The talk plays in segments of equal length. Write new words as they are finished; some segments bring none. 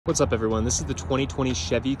What's up everyone, this is the 2020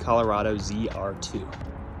 Chevy Colorado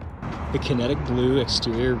ZR2. The kinetic blue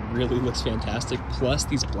exterior really looks fantastic, plus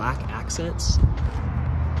these black accents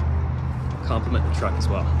complement the truck as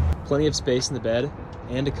well. Plenty of space in the bed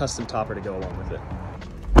and a custom topper to go along with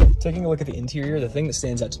it. Taking a look at the interior, the thing that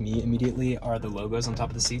stands out to me immediately are the logos on top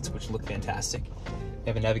of the seats, which look fantastic. You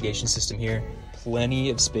have a navigation system here, plenty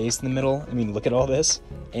of space in the middle. I mean, look at all this.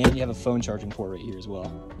 And you have a phone charging port right here as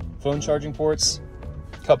well. Phone charging ports,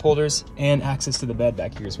 cup holders, and access to the bed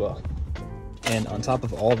back here as well. And on top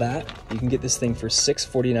of all that, you can get this thing for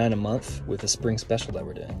 $649 a month with a spring special that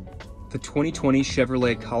we're doing. The 2020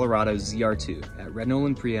 Chevrolet Colorado ZR2 at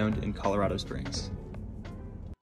Noland Pre-Owned in Colorado Springs.